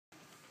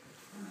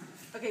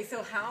Okay,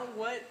 so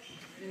what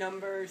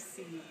number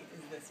C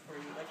is this for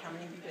you? Like, how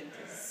many have you been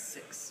to?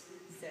 6.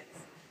 6.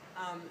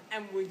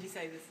 And would you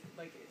say this,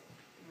 like,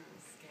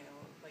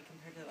 scale, like,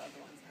 compared to the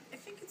other ones? I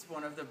think it's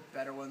one of the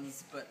better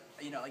ones, but,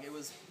 like, it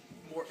was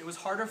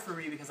harder for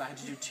me because I had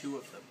to do 2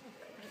 of them.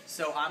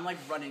 So I'm, like,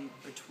 running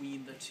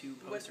between the 2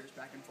 posters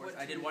back and forth.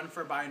 I did one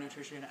for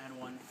bionutrition and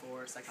one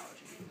for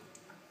psychology.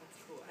 That's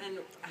cool. And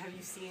have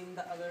you seen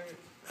the other?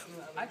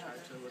 I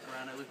tried to look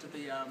around. I looked at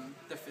the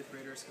 5th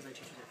graders because I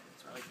teach a different,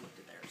 so I looked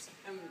at theirs.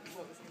 And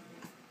what was it?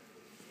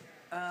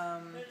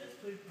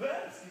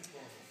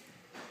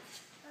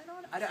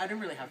 I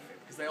didn't really have a favorite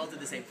because they all did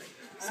the same thing.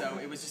 So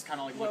it was just kind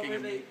of like looking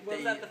at me.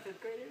 Was that the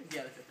 5th graders?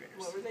 Yeah, the 5th graders.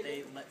 What were they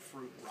doing? They let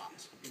fruit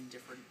rot in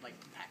different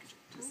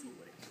packaging to see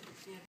what it